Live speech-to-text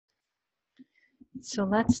So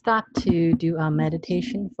let's start to do our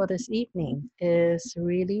meditation for this evening. Is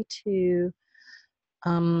really to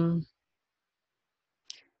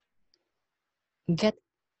get,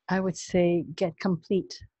 I would say, get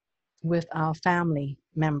complete with our family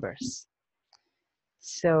members.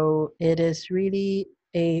 So it is really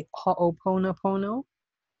a Ho'oponopono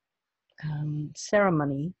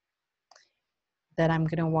ceremony that I'm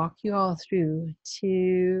going to walk you all through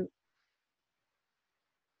to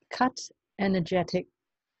cut energetic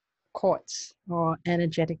cords or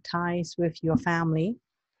energetic ties with your family.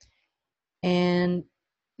 And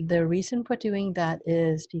the reason for doing that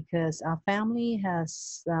is because our family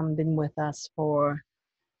has been with us for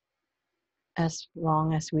as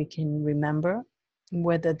long as we can remember.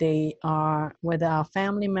 Whether our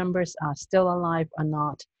family members are still alive or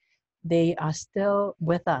not, they are still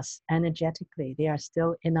with us energetically. They are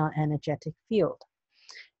still in our energetic field.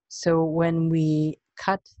 So when we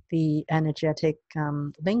cut the energetic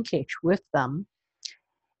linkage with them,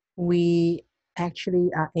 we actually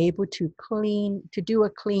are able to do a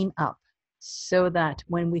clean up, so that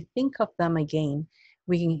when we think of them again,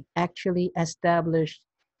 we can actually establish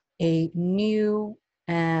a new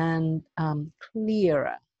and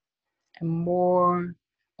clearer and more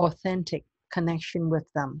authentic connection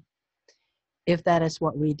with them, if that is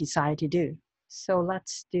what we decide to do. So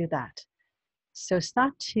let's do that. So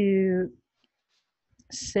start to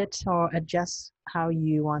sit or adjust how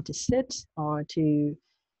you want to sit or to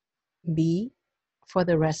be for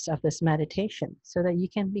the rest of this meditation, so that you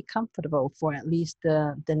can be comfortable for at least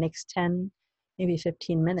the next 10, maybe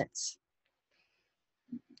 15 minutes.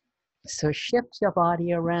 So shift your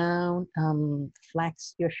body around,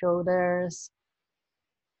 flex your shoulders,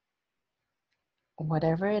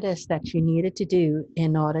 whatever it is that you needed to do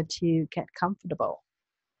in order to get comfortable.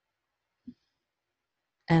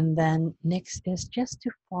 And then next is just to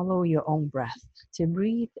follow your own breath, to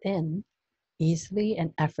breathe in easily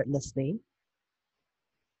and effortlessly.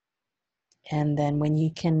 And then when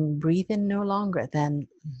you can breathe in no longer, then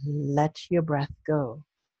let your breath go.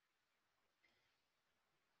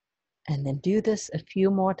 And then do this a few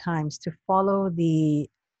more times to follow the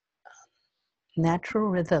natural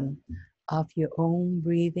rhythm of your own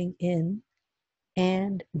breathing in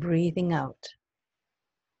and breathing out.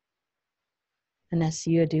 And as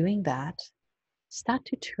you're doing that, start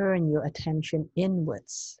to turn your attention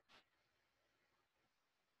inwards.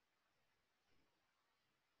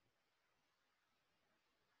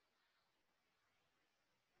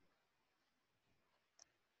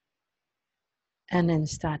 And then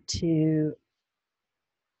start to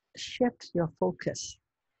shift your focus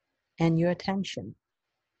and your attention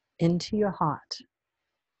into your heart.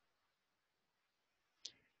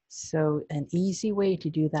 So an easy way to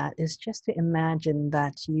do that is just to imagine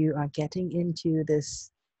that you are getting into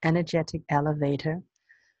this energetic elevator.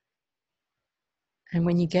 And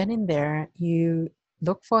when you get in there, you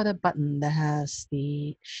look for the button that has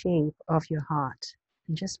the shape of your heart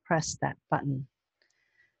and just press that button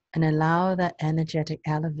and allow that energetic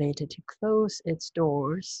elevator to close its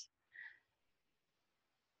doors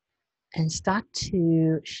and start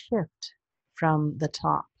to shift from the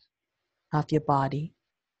top of your body,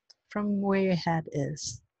 from where your head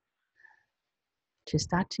is, to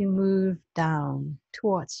start to move down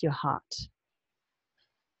towards your heart,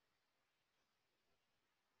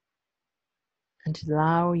 and to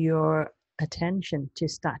allow your attention to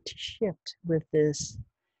start to shift with this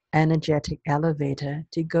energetic elevator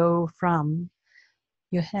to go from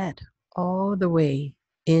your head all the way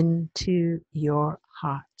into your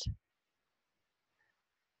heart.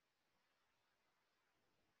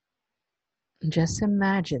 Just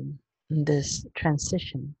imagine this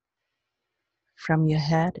transition from your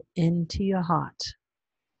head into your heart,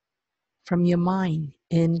 from your mind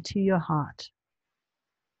into your heart.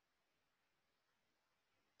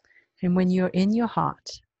 And when you're in your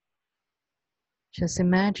heart, just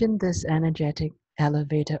imagine this energetic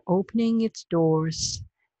elevator opening its doors,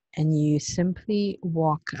 and you simply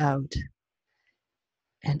walk out,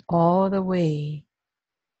 and all the way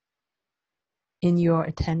in your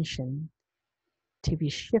attention to be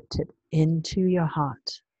shifted into your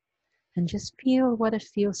heart. And just feel what it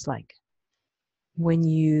feels like when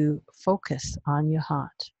you focus on your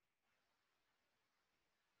heart.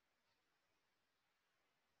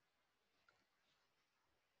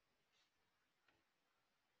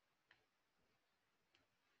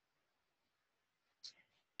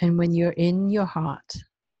 And when you're in your heart,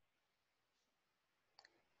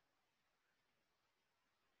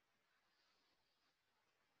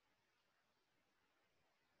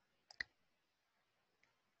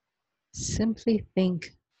 simply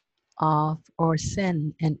think of or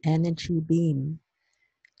send an energy beam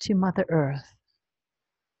to Mother Earth.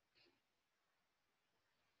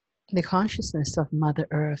 The consciousness of Mother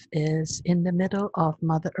Earth is in the middle of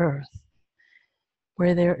Mother Earth,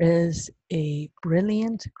 where there is a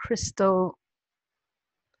brilliant crystal,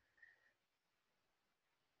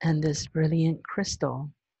 and this brilliant crystal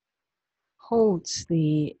holds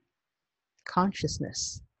the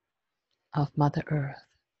consciousness of Mother Earth.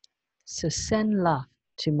 So send love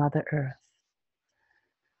to Mother Earth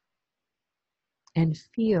and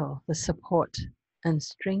feel the support and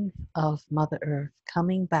strength of Mother Earth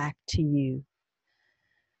coming back to you,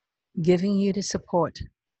 giving you the support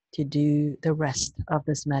to do the rest of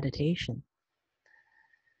this meditation.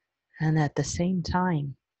 And at the same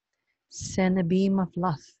time, send a beam of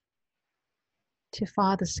love to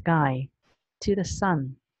Father Sky, to the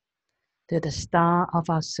Sun, to the star of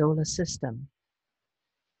our solar system.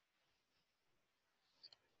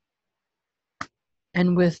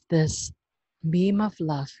 And with this beam of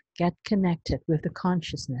love, get connected with the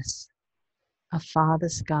consciousness of Father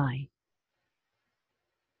Sky,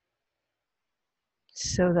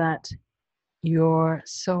 so that your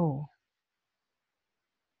soul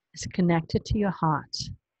is connected to your heart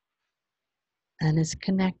and is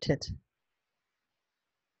connected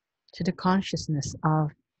to the consciousness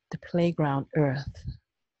of the playground Earth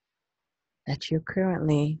that you're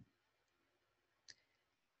currently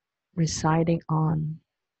residing on,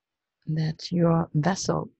 that your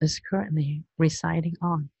vessel is currently residing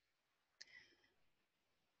on.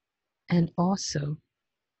 And also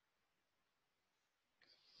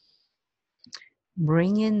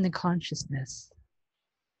bring in the consciousness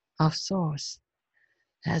of Source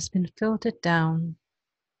that has been filtered down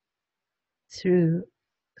through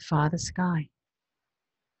Father Sky,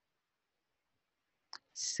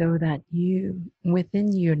 so that you,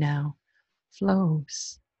 within you now,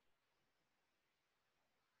 flows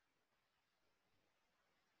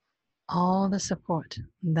all the support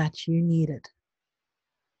that you needed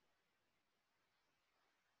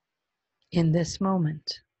in this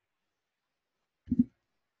moment.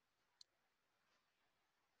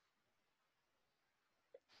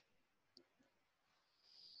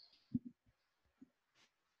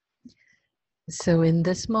 So in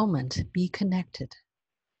this moment, be connected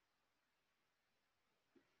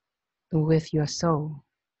with your soul.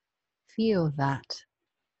 Feel that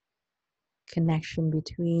connection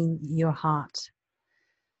between your heart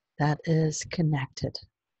that is connected,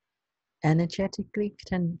 energetically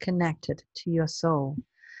connected to your soul,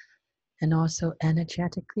 and also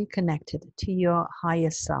energetically connected to your higher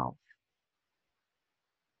self,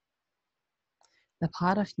 the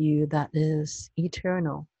part of you that is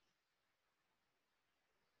eternal,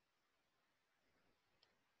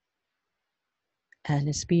 and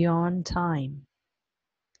is beyond time,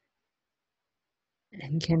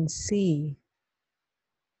 and can see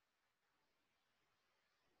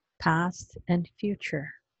past and future,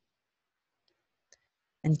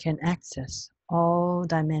 and can access all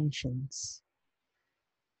dimensions,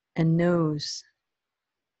 and knows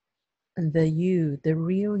the you, the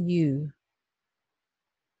real you,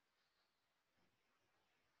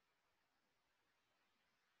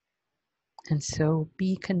 and so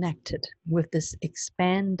be connected with this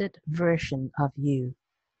expanded version of you.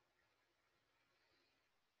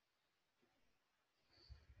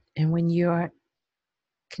 And when you're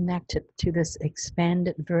connected to this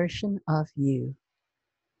expanded version of you,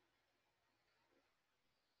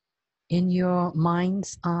 in your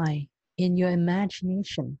mind's eye, in your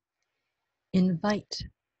imagination, invite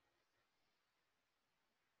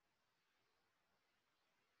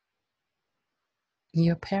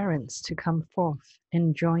your parents to come forth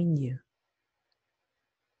and join you.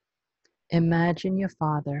 Imagine your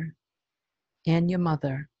father and your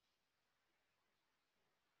mother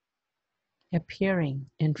appearing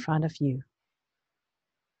in front of you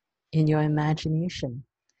in your imagination,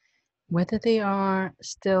 whether they are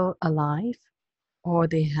still alive or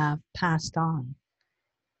they have passed on.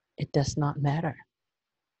 It does not matter.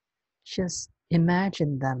 Just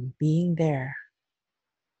imagine them being there.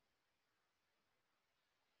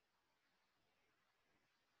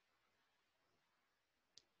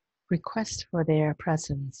 Request for their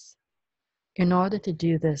presence. In order to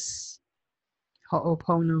do this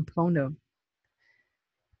Ho'oponopono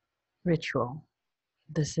ritual,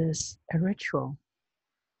 this is a ritual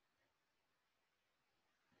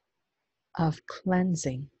of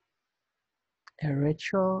cleansing, a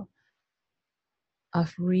ritual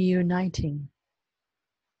of reuniting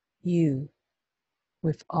you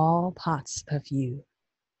with all parts of you.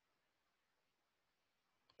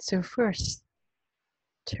 So first,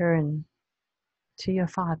 turn to your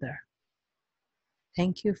Father.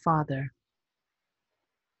 Thank you, Father,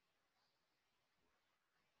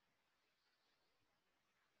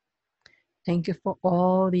 Thank you for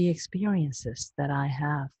all the experiences that I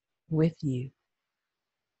have with you.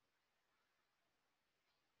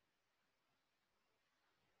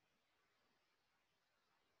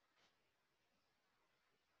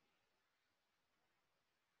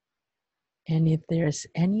 And if there's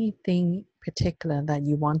anything particular that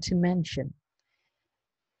you want to mention,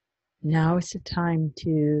 now is the time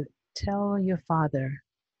to tell your Father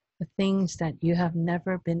the things that you have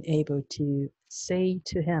never been able to say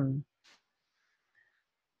to Him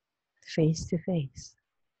face to face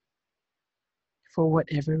for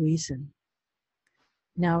whatever reason.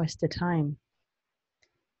 Now is the time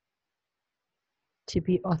to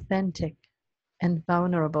be authentic and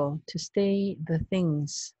vulnerable, to say the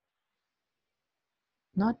things,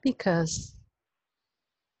 not because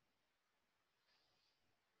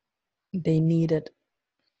they needed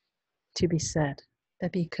to be said,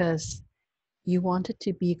 but because you wanted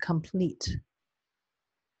to be complete.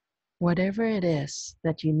 Whatever it is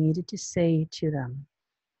that you needed to say to them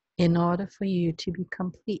in order for you to be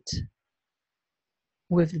complete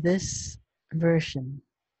with this version,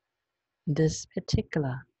 this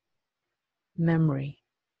particular memory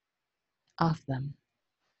of them.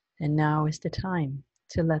 And now is the time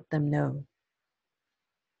to let them know.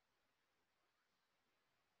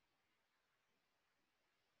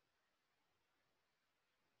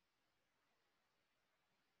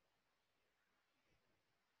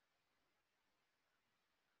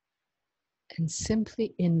 And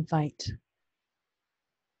simply invite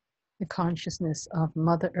the consciousness of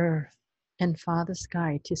Mother Earth and Father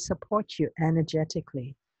Sky to support you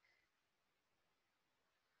energetically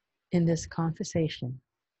in this conversation.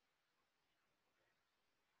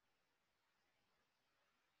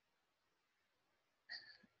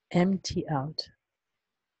 Empty out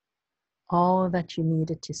all that you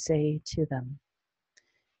needed to say to them.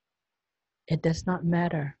 It does not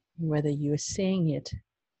matter whether you're saying it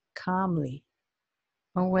calmly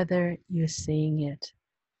or whether you're saying it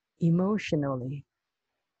emotionally,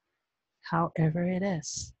 however it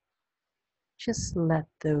is. Just let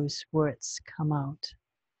those words come out.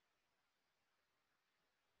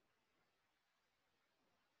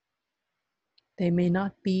 They may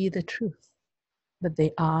not be the truth, but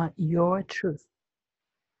they are your truth.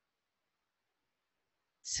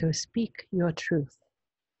 So speak your truth.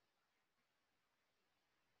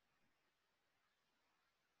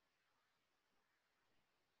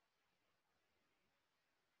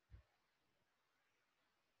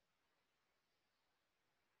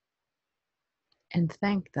 And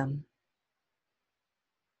thank them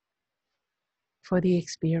for the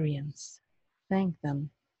experience. Thank them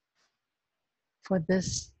for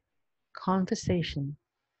this conversation.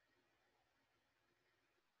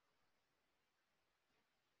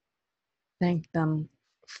 Thank them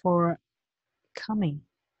for coming,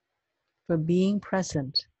 for being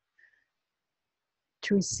present,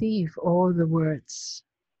 to receive all the words,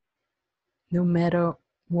 no matter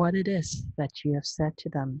what it is that you have said to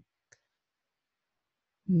them.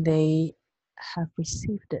 They have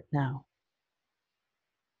received it now.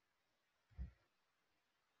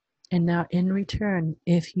 And now in return,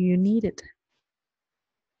 if you needed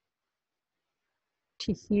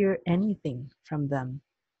to hear anything from them,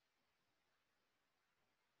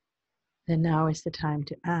 then now is the time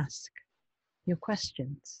to ask your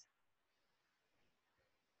questions.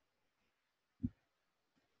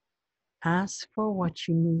 Ask for what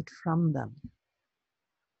you need from them.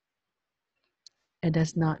 It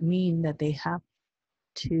does not mean that they have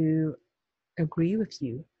to agree with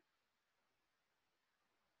you.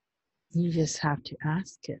 You just have to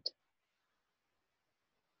ask it.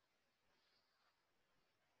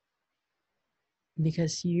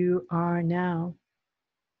 Because you are now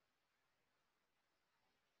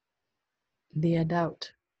the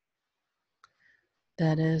adult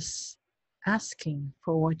that is asking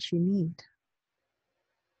for what you need.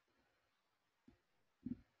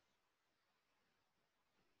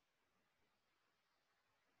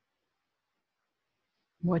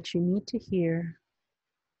 What you need to hear.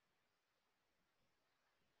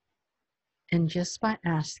 And just by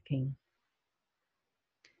asking,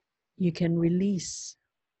 you can release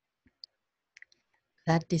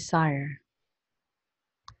that desire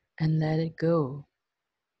and let it go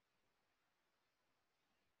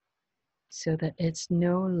so that it's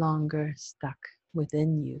no longer stuck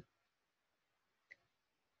within you.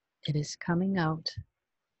 It is coming out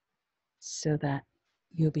so that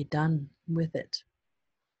you'll be done with it.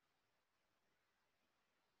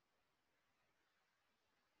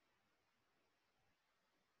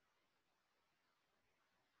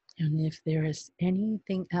 And if there is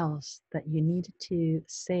anything else that you need to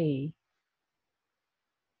say,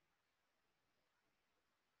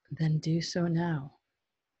 then do so now.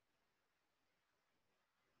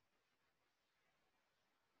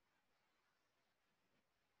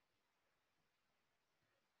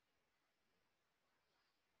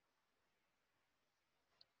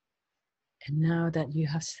 And now that you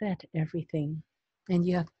have said everything and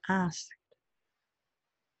you have asked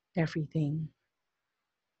everything,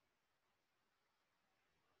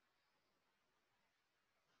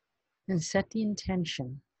 and set the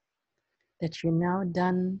intention that you're now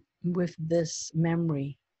done with this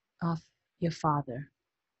memory of your father.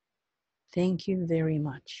 Thank you very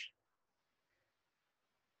much.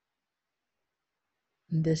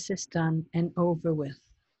 This is done and over with.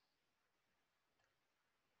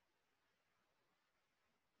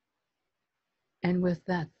 And with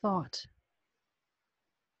that thought,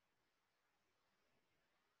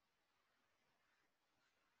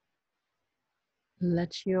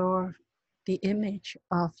 let the image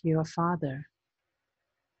of your father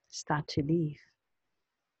start to leave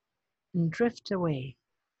and drift away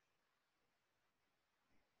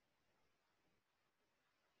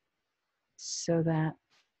so that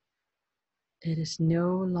it is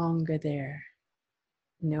no longer there,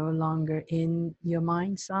 no longer in your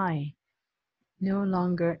mind's eye, no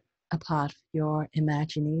longer a part of your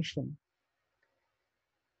imagination.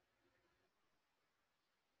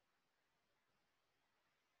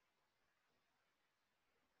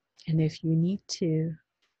 And if you need to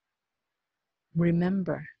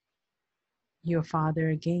remember your father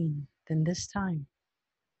again, then this time,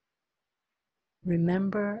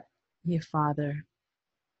 remember your father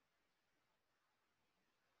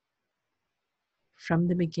from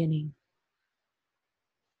the beginning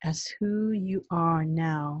as who you are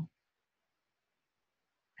now,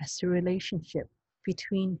 as a relationship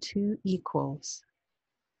between two equals.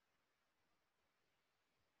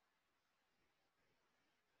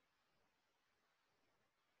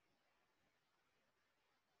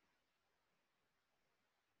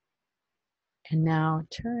 And now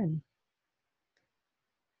turn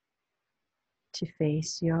to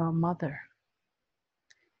face your mother.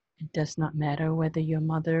 It does not matter whether your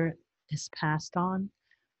mother is passed on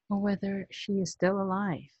or whether she is still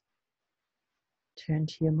alive. Turn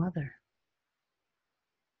to your mother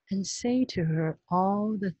and say to her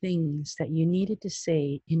all the things that you needed to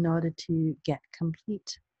say in order to get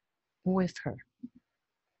complete with her.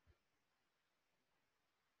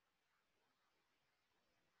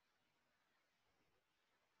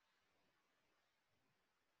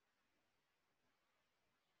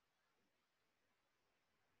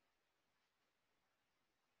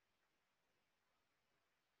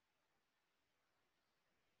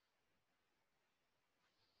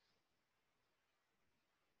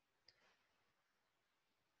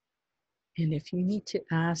 And if you need to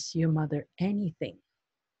ask your mother anything,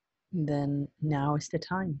 then now is the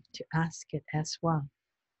time to ask it as well.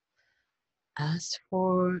 Ask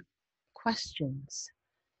for questions.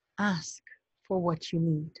 Ask for what you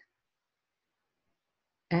need.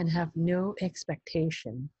 And have no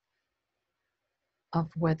expectation of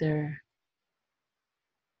whether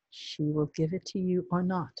she will give it to you or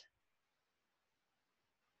not.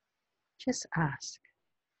 Just ask.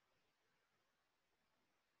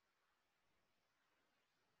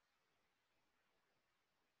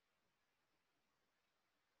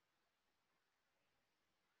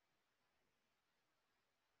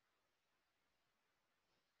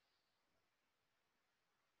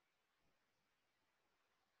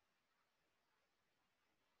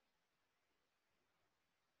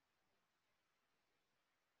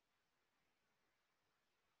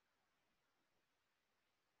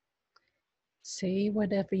 Say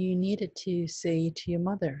whatever you needed to say to your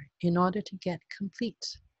mother in order to get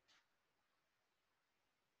complete.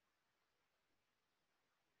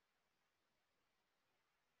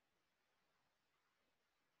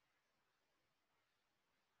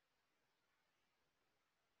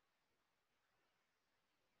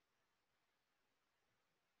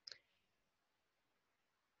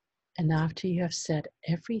 And after you have said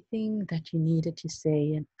everything that you needed to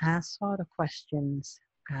say and asked all the questions,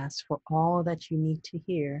 asked for all that you need to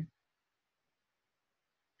hear,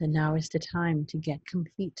 then now is the time to get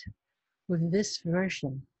complete with this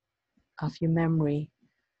version of your memory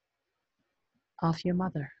of your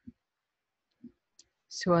mother.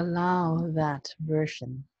 So allow that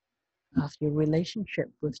version of your relationship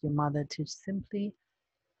with your mother to simply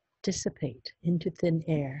dissipate into thin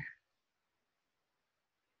air.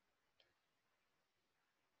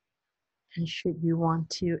 And should you want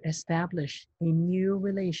to establish a new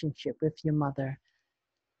relationship with your mother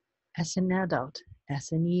as an adult,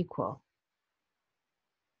 as an equal,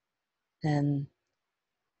 then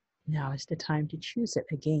Now is the time to choose it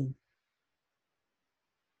again.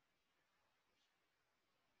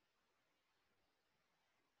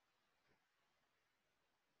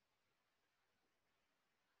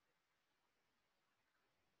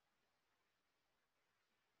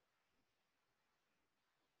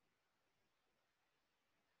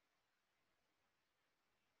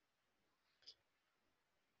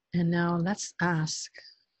 And now let's ask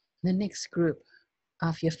the next group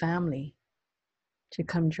of your family to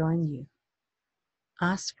come join you.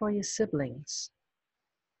 Ask for your siblings,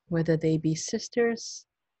 whether they be sisters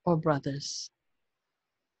or brothers.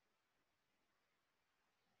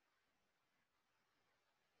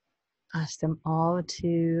 Ask them all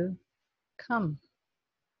to come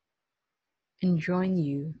and join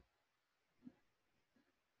you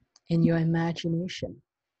in your imagination.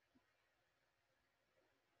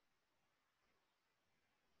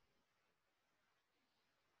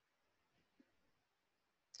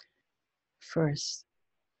 First,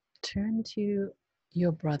 turn to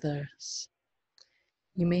your brothers.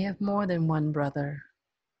 You may have more than one brother.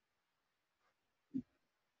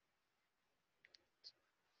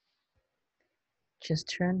 Just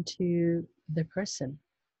turn to the person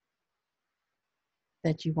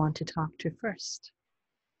that you want to talk to first.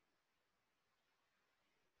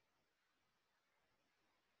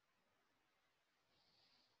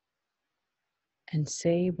 And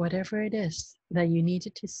say whatever it is that you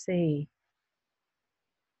needed to say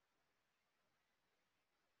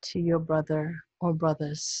to your brother or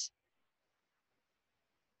brothers.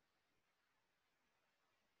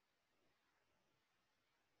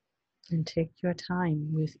 And take your time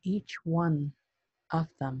with each one of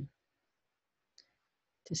them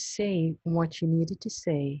to say what you needed to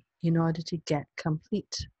say in order to get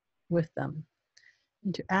complete with them,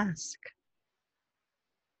 and to ask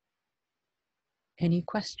any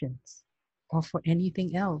questions or for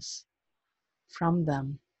anything else from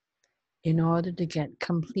them in order to get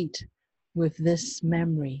complete with this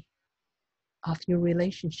memory of your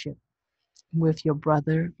relationship with your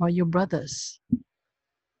brother or your brothers.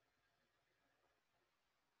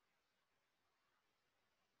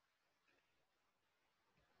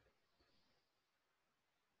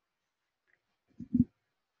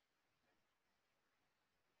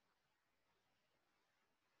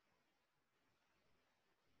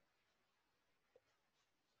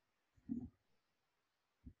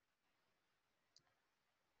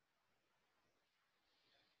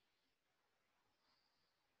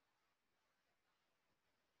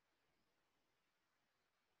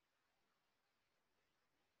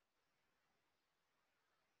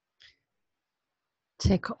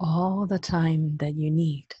 Take all the time that you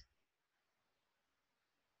need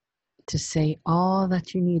to say all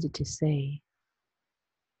that you needed to say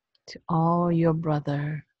to all your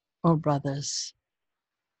brother or brothers.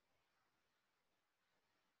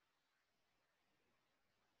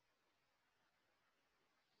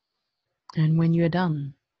 And when you're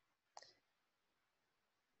done,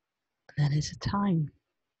 that is a time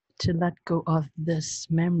to let go of this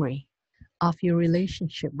memory of your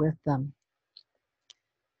relationship with them.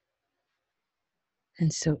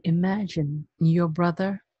 And so imagine your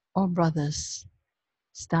brother or brothers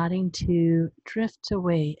starting to drift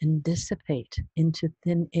away and dissipate into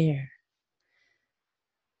thin air.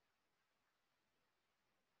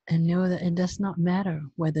 And know that it does not matter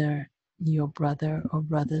whether your brother or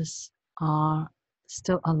brothers are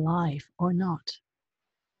still alive or not.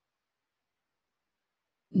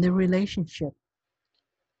 The relationship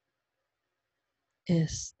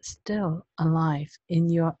is still alive in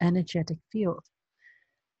your energetic field.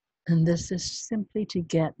 And this is simply to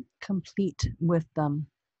get complete with them,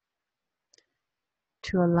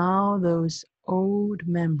 to allow those old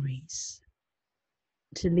memories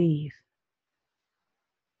to leave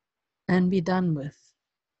and be done with,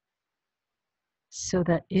 so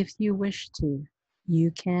that if you wish to,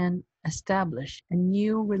 you can establish a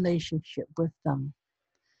new relationship with them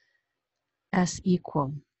as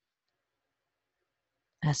equal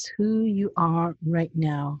as who you are right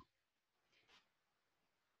now,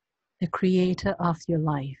 the creator of your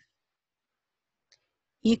life,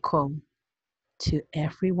 equal to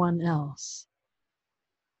everyone else.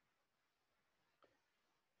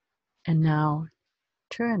 And now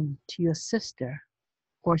turn to your sister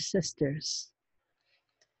or sisters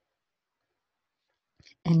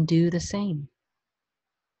and do the same.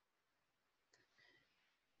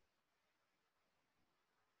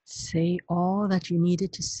 Say all that you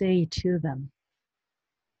needed to say to them.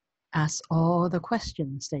 Ask all the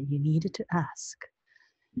questions that you needed to ask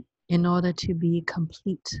in order to be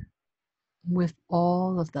complete with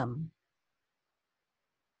all of them.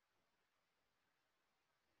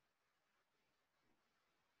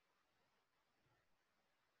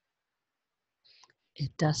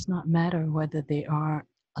 It does not matter whether they are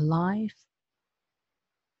alive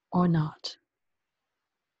or not.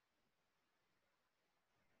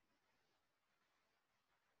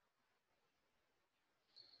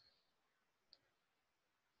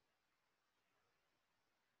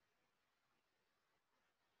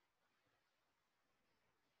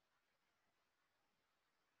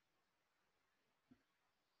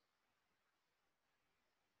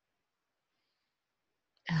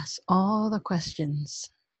 Ask all the questions.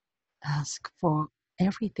 Ask for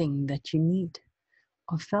everything that you need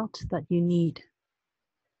or felt that you need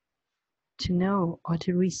to know or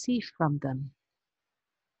to receive from them.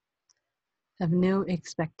 Have no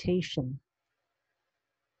expectation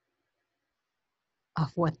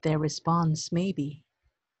of what their response may be.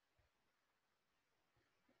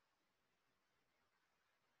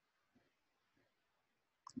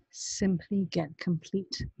 Simply get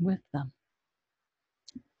complete with them.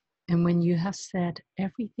 And when you have said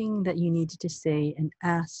everything that you needed to say and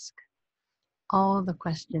ask all the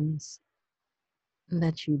questions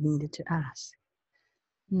that you needed to ask,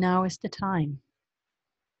 now is the time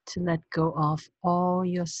to let go of all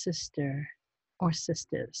your sister or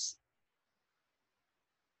sisters.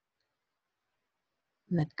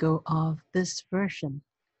 Let go of this version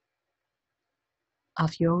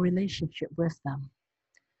of your relationship with them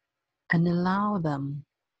and allow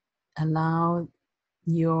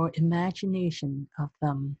your imagination of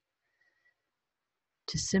them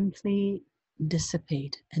to simply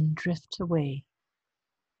dissipate and drift away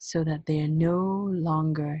so that they are no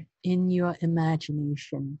longer in your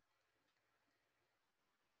imagination.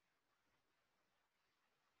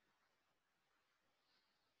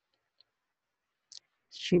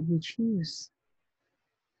 Should you choose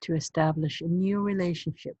to establish a new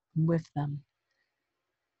relationship with them,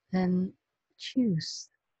 then choose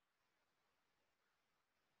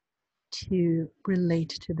to relate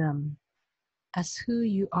to them as who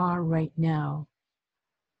you are right now,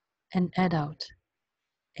 an adult,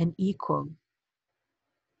 an equal,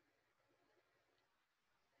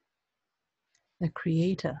 the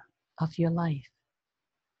creator of your life.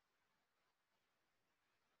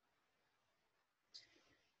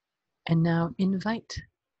 And now invite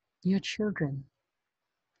your children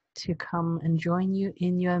to come and join you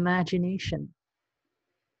in your imagination.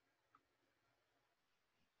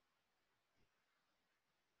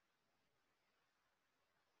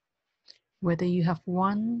 Whether you have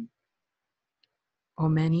one or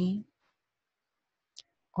many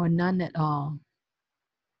or none at all,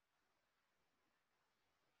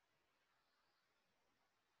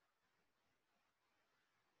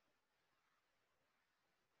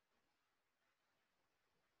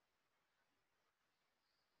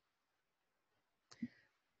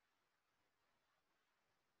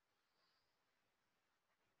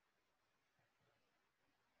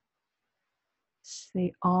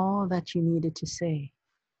 say all that you needed to say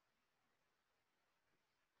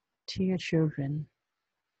to your children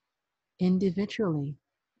individually.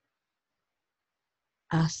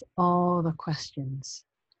 Ask all the questions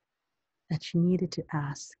that you needed to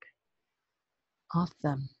ask of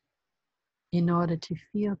them in order to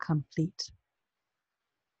feel complete.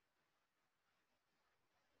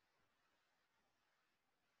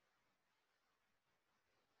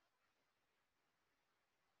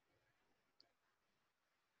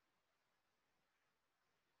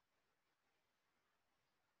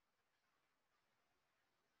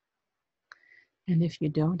 And if you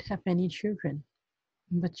don't have any children,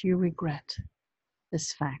 but you regret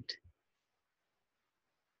this fact,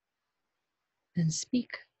 then speak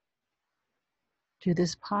to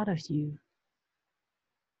this part of you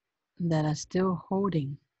that are still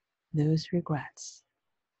holding those regrets.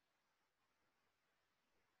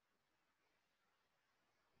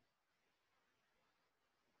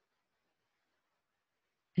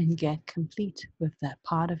 And get complete with that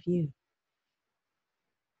part of you.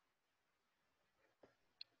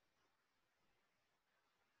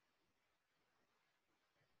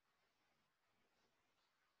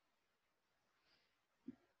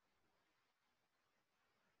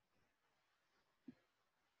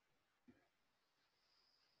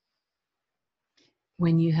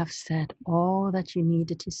 When you have said all that you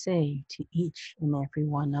needed to say to each and every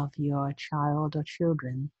one of your child or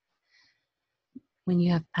children, when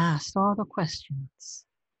you have asked all the questions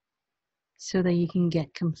so that you can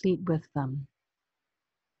get complete with them,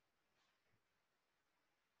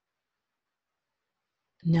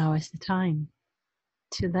 now is the time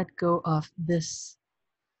to let go of this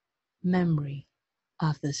memory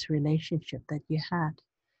of this relationship that you had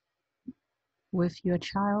with your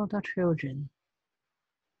child or children.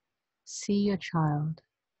 See your child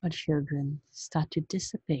or children start to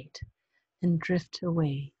dissipate and drift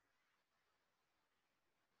away.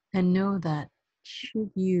 And know that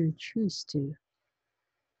should you choose to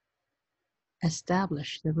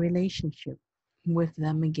establish the relationship with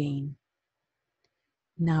them again,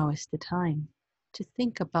 now is the time to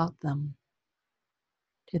think about them,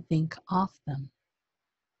 to think of them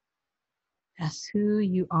as who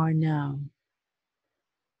you are now,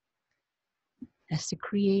 as the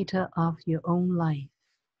creator of your own life,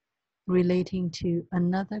 relating to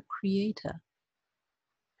another creator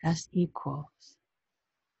as equals.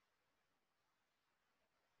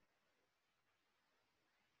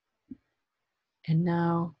 And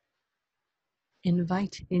now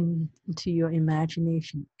invite into your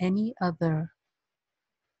imagination any other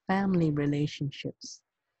family relationships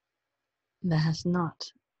that has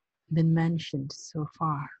not been mentioned so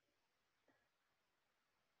far.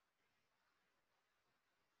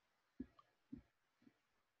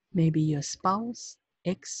 Maybe your spouse,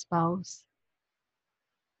 ex-spouse,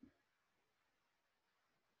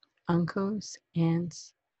 uncles,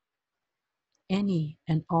 aunts, any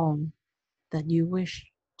and all that you wish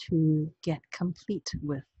to get complete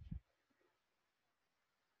with.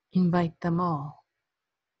 Invite them all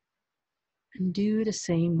and do the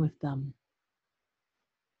same with them.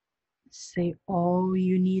 Say all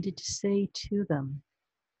you needed to say to them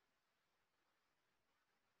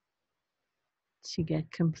to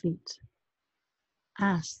get complete.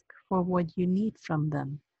 Ask for what you need from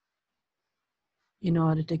them in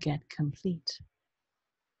order to get complete.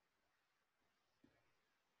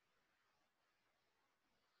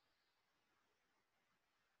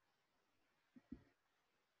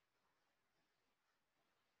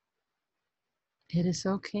 It is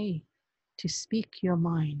okay to speak your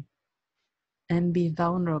mind and be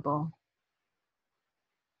vulnerable,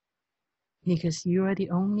 because you are the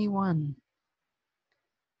only one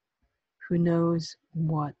who knows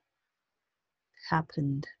what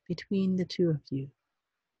happened between the two of you.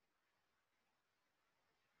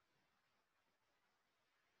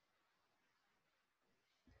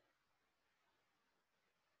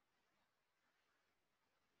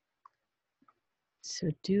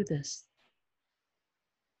 So do this.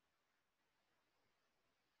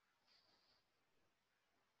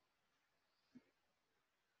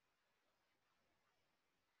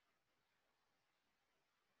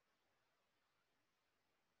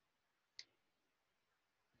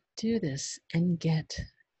 Do this and get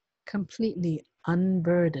completely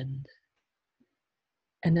unburdened,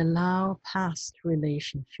 and allow past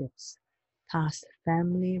relationships, past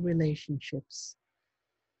family relationships,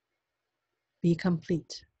 be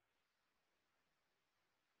complete.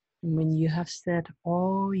 And when you have said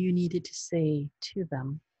all you needed to say to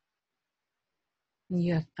them, and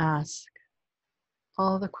you have asked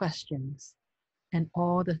all the questions and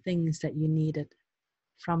all the things that you needed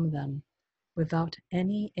from them without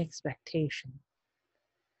any expectation,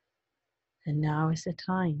 and now is the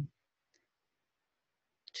time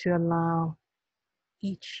to allow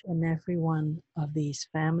each and every one of these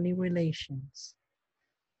family relations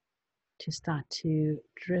to start to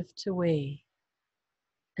drift away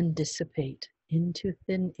and dissipate into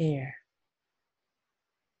thin air.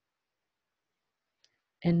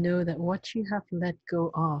 And know that what you have let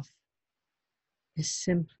go of is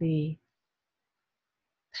simply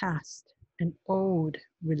past and old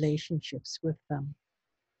relationships with them.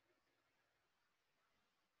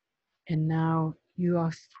 And now you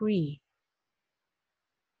are free,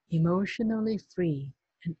 emotionally free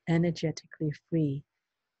and energetically free,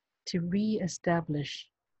 to re-establish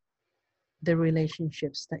the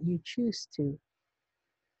relationships that you choose to,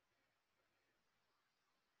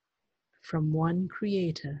 from one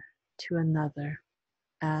creator to another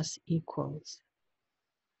as equals.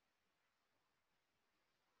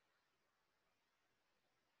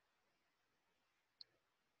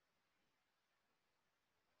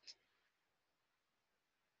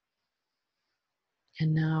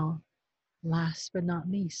 And now, last but not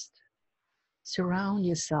least, surround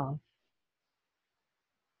yourself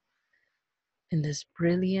in this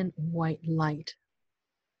brilliant white light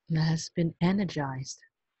that has been energized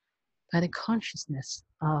by the consciousness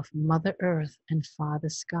of Mother Earth and Father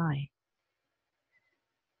Sky.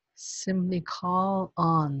 Simply call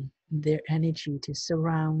on their energy to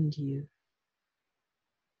surround you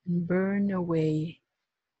and burn away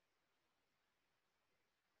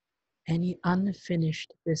any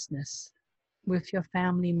unfinished business with your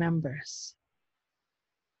family members,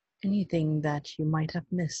 anything that you might have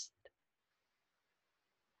missed.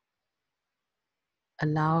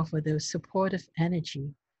 Allow for those supportive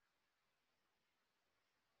energy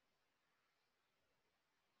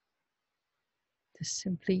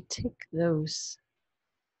simply tick those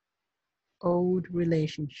old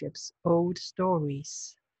relationships, old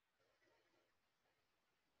stories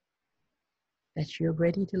that you're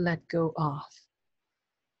ready to let go of,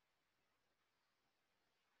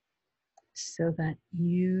 so that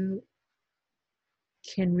you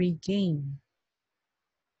can regain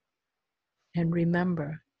and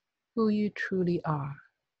remember who you truly are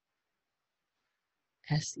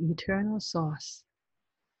as the eternal source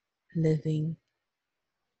living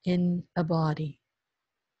in a body,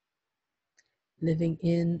 living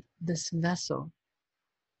in this vessel,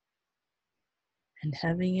 and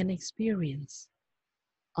having an experience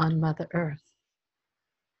on Mother Earth.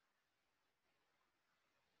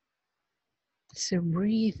 So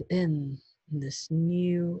breathe in this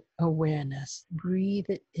new awareness. Breathe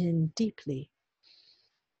it in deeply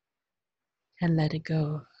and let it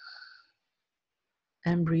go.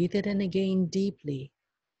 And breathe it in again deeply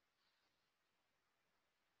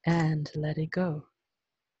and let it go.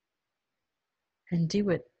 And do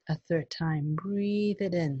it a third time. Breathe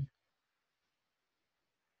it in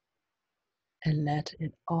and let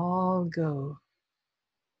it all go.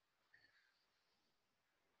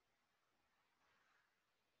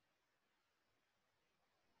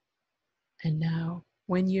 And now,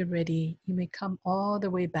 when you're ready, you may come all the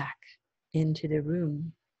way back into the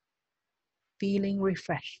room, feeling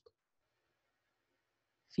refreshed,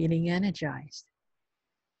 feeling energized,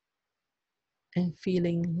 and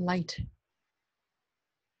feeling light.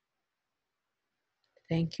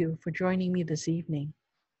 Thank you for joining me this evening.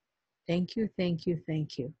 Thank you, thank you,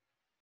 thank you.